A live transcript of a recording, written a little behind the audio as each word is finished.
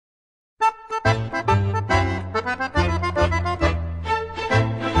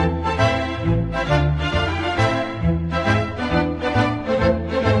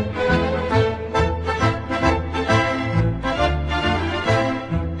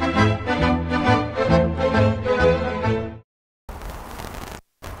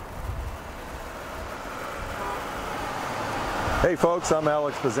Hey folks, I'm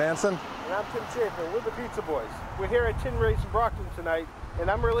Alex Bezanson. And I'm Tim Chapin. We're the Pizza Boys. We're here at Tin Race in Brockton tonight, and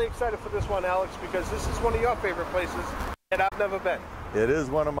I'm really excited for this one, Alex, because this is one of your favorite places, and I've never been. It is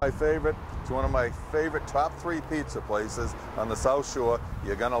one of my favorite. It's one of my favorite top 3 pizza places on the South Shore.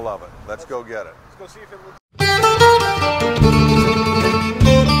 You're gonna love it. Let's go get it. Let's go see if it looks.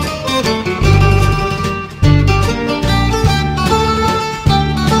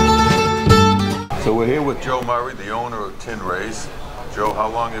 So we're here with Joe Murray, the owner of Tin Race. Joe, how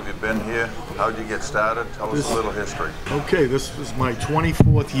long have you been here? How'd you get started? Tell us a little history. Okay, this is my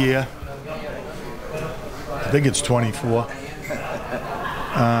 24th year. I think it's 24.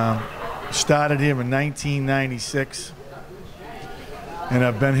 Started here in 1996, and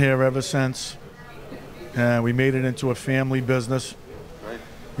I've been here ever since. We made it into a family business.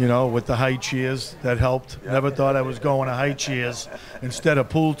 You know, with the high chairs, that helped. Yeah. Never thought I was going to high chairs instead of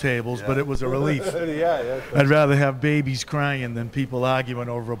pool tables, but it was a relief. I'd rather have babies crying than people arguing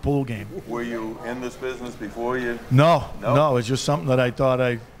over a pool game. Were you in this business before you? No, it's just something that I thought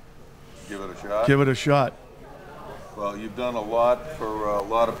I'd give it a shot. Give it a shot. Well, you've done a lot for a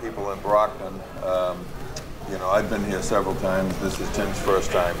lot of people in Brockton. You know, I've been here several times. This is Tim's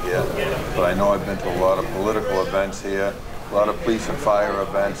first time here, but I know I've been to a lot of political events here. A lot of police and fire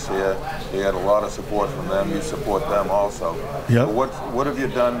events here. You had a lot of support from them. You support them also. Yep. So what have you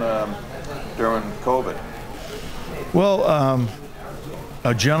done during COVID? Well,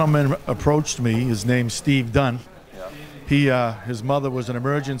 a gentleman approached me. His name's Steve Dunn. Yeah. His mother was an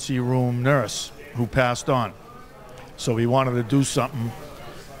emergency room nurse who passed on. So he wanted to do something,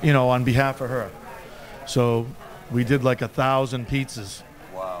 you know, on behalf of her. So we did like 1,000 pizzas.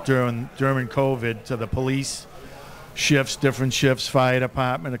 Wow. during COVID to the police. Shifts, different shifts, fire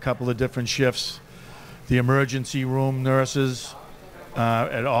department, a couple of different shifts, the emergency room nurses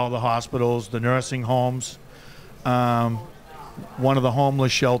at all the hospitals, the nursing homes, one of the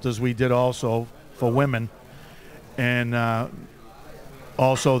homeless shelters we did also for women, and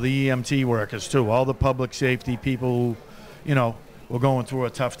also the EMT workers too, all the public safety people who, you know, were going through a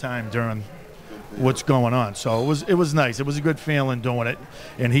tough time during what's going on. So it was nice. It was a good feeling doing it,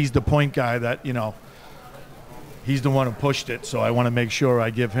 and he's the point guy that, you know, he's the one who pushed it, so I want to make sure I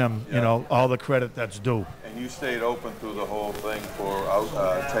give him, you know, all the credit that's due. And you stayed open through the whole thing for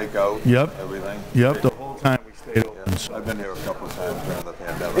takeout, everything? Yep, the whole time we stayed open. So I've been here a couple of times during the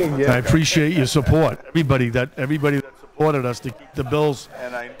pandemic. I appreciate your support, everybody that supported us to keep the bills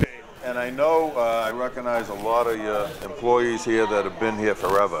paid. And I know, I recognize a lot of your employees here that have been here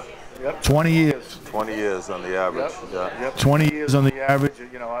forever. Yep. 20 years. 20 years on the average. Yep. Yep. 20 years on the average.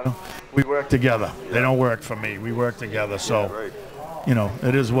 You know, we work together. They don't work for me. We work together. So, you know,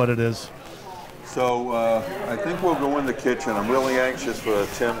 it is what it is. So I think we'll go in the kitchen. I'm really anxious for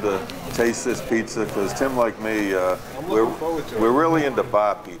Tim to taste this pizza because Tim, like me, we're really into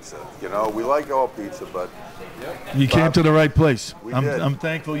bar pizza. You know, we like all pizza, but you came to the right place. We I'm, did. I'm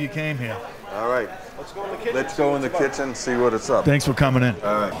thankful you came here. All right. Let's go in the kitchen. Let's go in the kitchen, see what it's up. Thanks for coming in.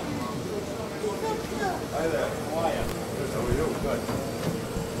 All right. Hi there. How are you? Good. How are you? Good.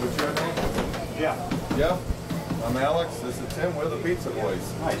 What's your name? Jeff. Jeff. I'm Alex. This is Tim. We're the Pizza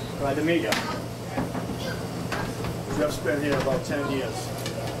Boys. Hi. Glad to meet you. Jeff's been here about 10 years.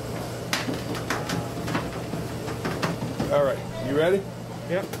 All right. You ready?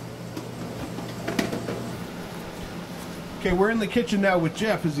 Yep. Okay, we're in the kitchen now with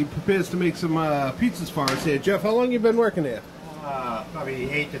Jeff as he prepares to make some pizzas for us here. Jeff, how long have you been working here?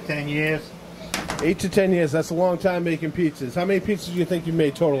 Probably 8 to 10 years. 8 to 10 years. That's a long time making pizzas. How many pizzas do you think you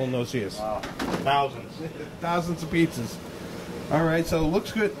made total in those years? Thousands. Thousands of pizzas. All right, so it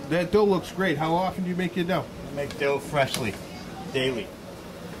looks good. That dough looks great. How often do you make your dough? I make dough freshly, daily.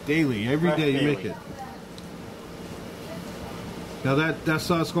 Daily. Every day you Daily. make it. Now that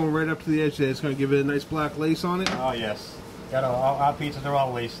sauce going right up to the edge there, it's going to give it a nice black lace on it? Oh, yes. Our pizzas are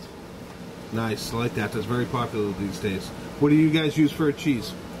all laced. Nice. I like that. That's very popular these days. What do you guys use for a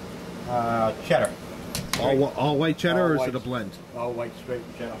cheese? Cheddar. All white cheddar, All or is white. it a blend? All white straight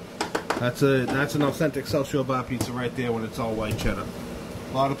cheddar. That's an authentic South Shore bar pizza right there when it's all white cheddar.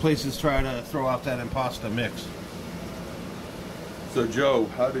 A lot of places try to throw out that imposter mix. So, Joe,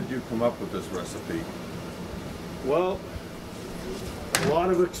 how did you come up with this recipe? Well, a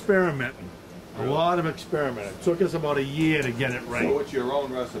lot of experimenting. A lot of experimenting. It took us about a year to get it right. So it's your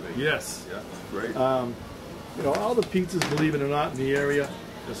own recipe? Yes. Yeah, great. You know, all the pizzas, believe it or not, in the area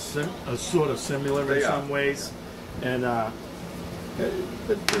are sort of similar in some ways. And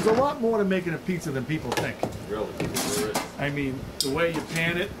there's a lot more to making a pizza than people think. Really? There is. I mean, the way you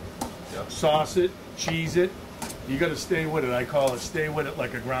pan it, sauce it, cheese it, you got to stay with it. I call it stay with it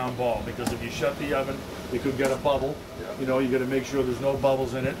like a ground ball, because if you shut the oven, it could get a bubble. You know, you got to make sure there's no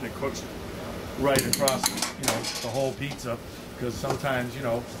bubbles in it and it cooks right across, you know, the whole pizza. Because sometimes, you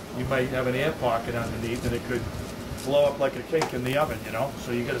know, you might have an air pocket underneath and it could blow up like a cake in the oven, you know.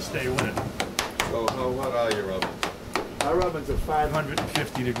 So you got to stay with it. So how hot are your ovens? Our ovens are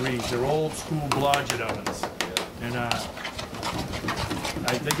 550 degrees. They're old school Blodgett ovens. And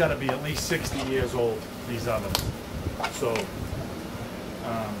they got to be at least 60 years old, these ovens. So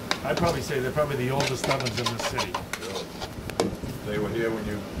I'd probably say they're probably the oldest ovens in the city. Really? They were here when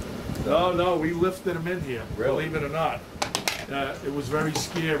you... No, we lifted them in here, Really? believe it or not. It was very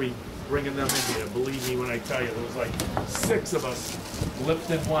scary bringing them in here, believe me when I tell you. There was like 6 of us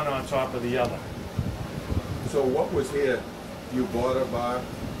lifting one on top of the other. So what was here? You bought a bar?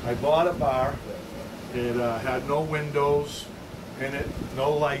 I bought a bar. It had no windows in it,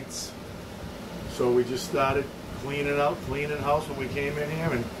 no lights. So we just started cleaning the house when we came in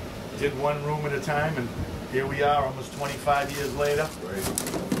here and did one room at a time, and here we are almost 25 years later.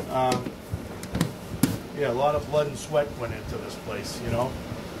 Right. Yeah, a lot of blood and sweat went into this place, you know.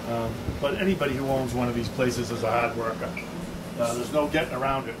 But anybody who owns one of these places is a hard worker. There's no getting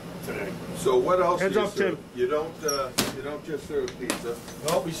around it today. So what else Heads do you up, serve? Tim. You don't just serve pizza.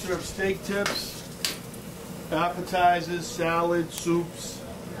 Well, we serve steak tips, appetizers, salads, soups,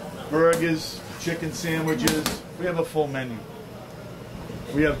 burgers, chicken sandwiches. We have a full menu.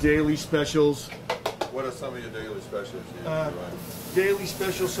 We have daily specials. What are some of your daily specials? Daily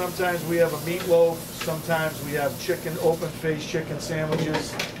specials, sometimes we have a meatloaf, sometimes we have chicken, open-faced chicken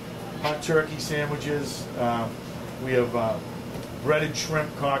sandwiches, hot turkey sandwiches. We have breaded shrimp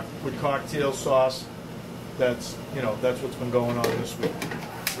with cocktail sauce. That's what's been going on this week.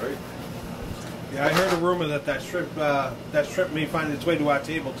 Great. Yeah, I heard a rumor that shrimp may find its way to our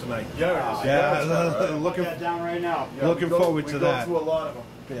table tonight. Yeah, it is. Yeah, looking That down right now. looking forward to that. We go through a lot of them.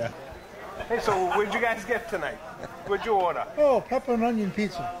 Yeah. Hey, so what'd you guys get tonight? What'd you order? Oh, pepper and onion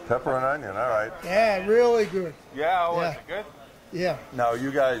pizza. Pepper and onion, all right. Yeah, really good. Yeah, was Yeah. it good? Yeah, Now,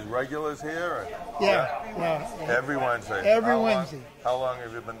 you guys regulars here? yeah. Every Wednesday? Every How long- Wednesday. How long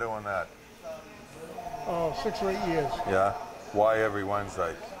have you been doing that? Oh, 6 or 8 years. Yeah? Why every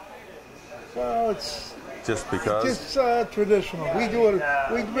Wednesday? So it's Just because? just traditional. We do it.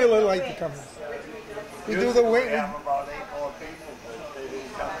 We really like to come in. We do the wing.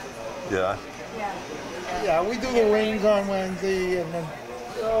 Yeah. Yeah, we do the wings on Wednesday, and then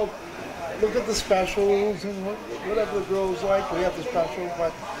look at the specials and whatever the girls like. We have the special,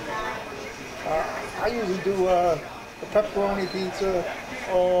 but I usually do the pepperoni pizza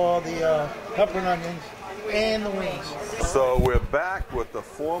or the pepper and onions and the wings. So we're back with the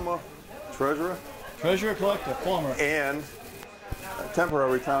former treasurer Treasurer collector, former. and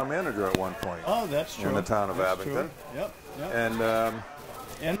temporary town manager at one point Oh, that's true. in the town of That's Abington. true. Yep. And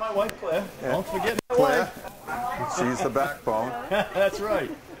And my wife Claire. Don't forget my Claire, wife. she's the backbone. That's right.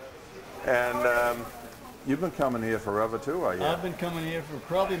 And you've been coming here forever too, are you? I've been coming here for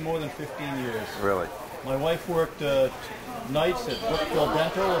probably more than 15 years. Really? My wife worked nights at Brookfield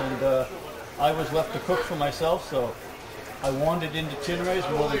Dental, and I was left to cook for myself, so I wandered into Tinray's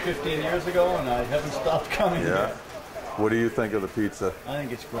more than 15 years ago, and I haven't stopped coming Yeah. here. What do you think of the pizza? I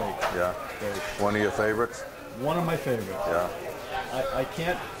think it's great. Yeah. Great. One of your favorites? One of my favorites. Yeah. I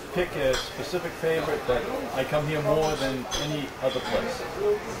can't pick a specific favorite, but I come here more than any other place.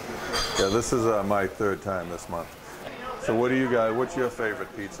 Yeah, this is my 3rd time this month. So what do you guys, what's your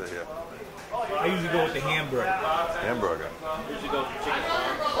favorite pizza here? I usually go with the hamburger. Hamburger. Usually go with chicken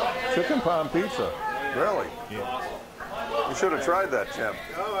parm. Chicken palm pizza? Really? Yeah. You should have tried that, Tim.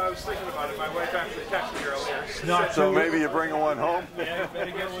 Oh, I was thinking about it. My wife actually texted me earlier. Not So maybe you're bringing one home? Yeah,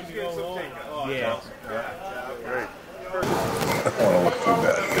 better get one to go home. Yeah. Great. Oh, look too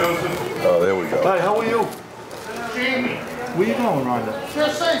bad. Oh, there we go. Hi, how are you? Jamie. Where you going, Rhonda?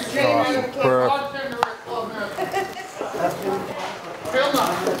 Just say Jamie at the bartender club. Phil,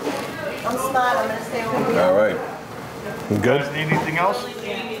 I'm smart, I'm gonna stay over here. All right. You guys need anything else?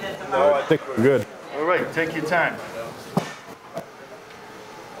 No, I think we're good. All right, take your time.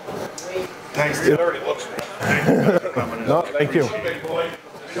 Thanks, Tim. No, thank you.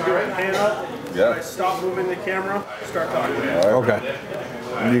 Hand up. Yeah. Stop moving the camera. Start talking. Okay.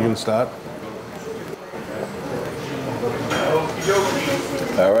 You can start.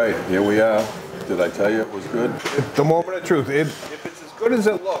 All right, here we are. Did I tell you it was good? The moment of truth. If it's as good as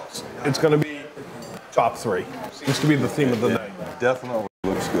it looks, it's going to be top 3. Seems to be the theme of the night. Definitely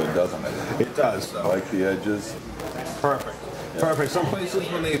looks good, doesn't it? It does. I like the edges. Perfect. Perfect. Some places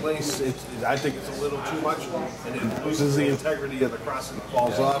when they lace, I think it's a little too much, and it loses the integrity of the crust and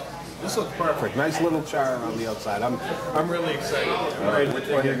falls off. This looks perfect. Nice little char on the outside. I'm really excited. All right, which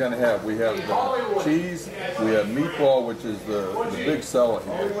one are you going to have? We have the cheese, we have meatball, which is the big seller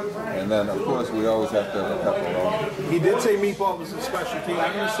here, and then of course we always have to have a pepperoni. He did say meatball was a specialty.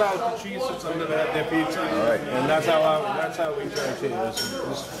 I'm going to start with the cheese since I'm going to have their pizza. All right. And that's how we try to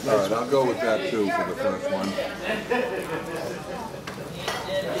this. All right, I'll go with that too for the first one.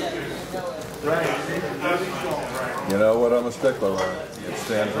 You know what I'm a stickler on? It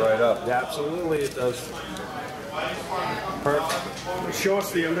stands right up. Yeah, absolutely, it does. Perfect. Show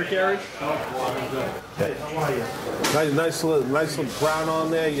us the undercarriage. Nice little brown on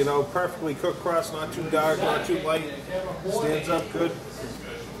there. You know, perfectly cooked crust, not too dark, not too light. Stands up good.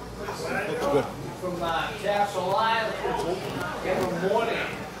 Looks good. From Castle Island in the morning.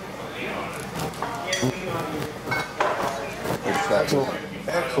 It's excellent.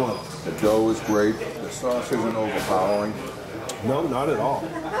 Excellent. The dough is great. The sauce isn't overpowering. No, not at all.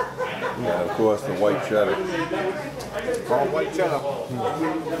 And of course the white cheddar. All white cheddar.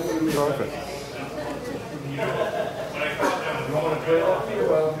 Perfect.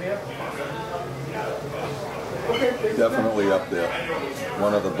 Definitely up there.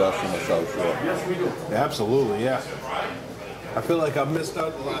 One of the best in the South Shore. Absolutely, yeah. I feel like I've missed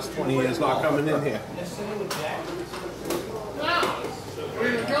out the last 20 years not coming in here.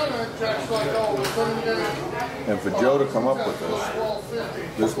 And for Joe to come up with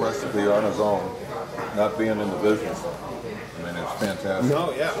this recipe on his own, not being in the business, I mean, it's fantastic.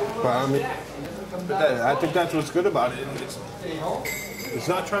 No, yeah. But I mean, I think that's what's good about it. It's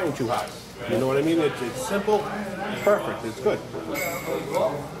not trying too hard. You know what I mean? It's simple, perfect. It's good.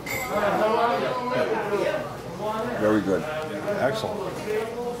 Very good. Excellent.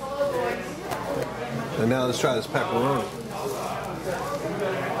 And now let's try this pepperoni.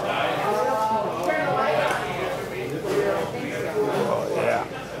 Oh, yeah.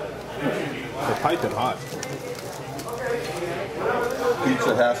 They're piping hot.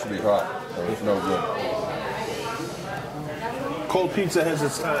 Pizza has to be hot, or it's no good. Cold pizza has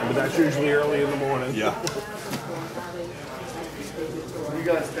its time, but that's usually early in the morning. Yeah. What do you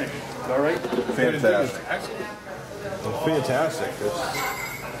guys think? All right? Fantastic. It's fantastic.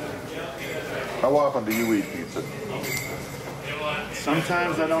 How often do you eat pizza?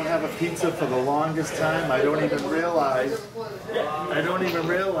 Sometimes I don't have a pizza for the longest time. I don't even realize that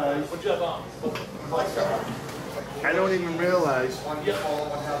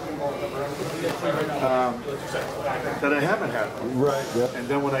I haven't had one. Right, yeah. And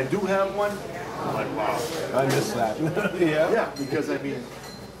then when I do have one, I'm like, wow. I miss that. Yeah. Yeah, because I mean,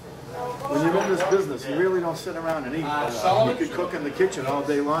 when you're in this business, you really don't sit around and eat. You could cook in the kitchen all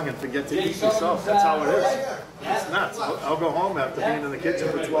day long and forget to eat yourself. That's how it is. It's nuts. I'll go home after being in the kitchen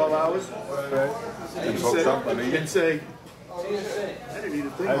for 12 hours and say, I didn't eat a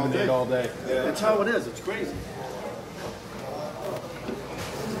thing I all haven't day. ate all day. Yeah. That's how it is. It's crazy.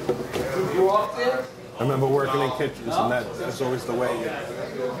 You walked in? I remember working in kitchens, and that's always the way.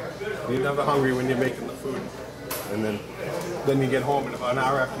 You're never hungry when you're making the food. And then you get home, and about an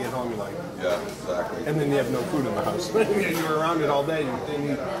hour after you get home, you're like, Yeah, exactly. and then you have no food in the house. You were around it all day, you didn't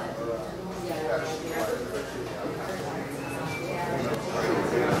eat.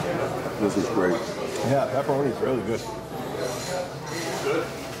 This is great. Yeah, pepperoni's really good.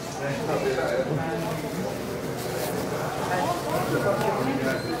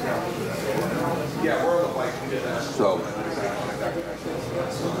 So,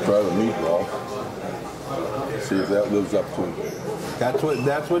 try the meatball. See if that lives up to it.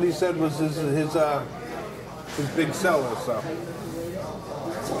 That's what he said was his big seller. So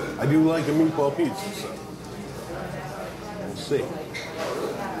I do like a meatball pizza. So we'll see.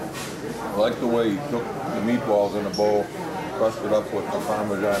 I like the way he cooked the meatballs in a bowl, crushed it up with the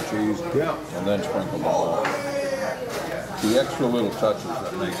Parmesan cheese, Yeah. and then sprinkled them all. The extra little touches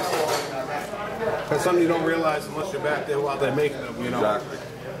that make it. That's something you don't realize unless you're back there while they're making them. You know, Exactly.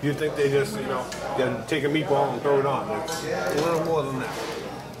 you think they just take a meatball and throw it on. It's a little more than that.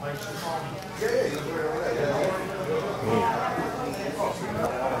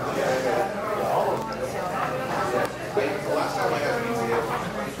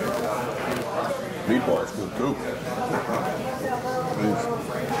 Meatball's good too.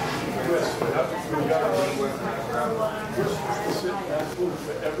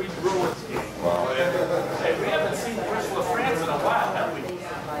 Every Bruins game. Wow. Hey, we haven't seen Ursula France in a while, have we?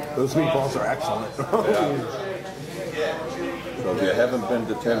 Those meatballs are excellent. So if you haven't been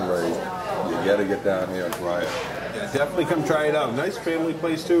to Tin Rays, you got to get down here and try it. Definitely come try it out. Nice family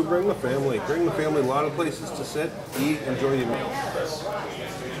place too. Bring the family. Bring the family. A lot of places to sit, eat, enjoy your meal.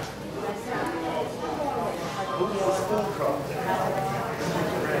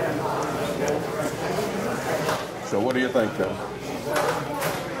 So what do you think, Tim?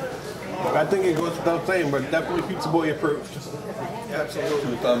 I think it goes without saying, but definitely Pizza Boy approved.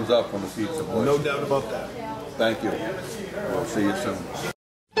 Absolutely. 2 thumbs up on the Pizza Boy. No doubt about that. Thank you. We'll see you soon.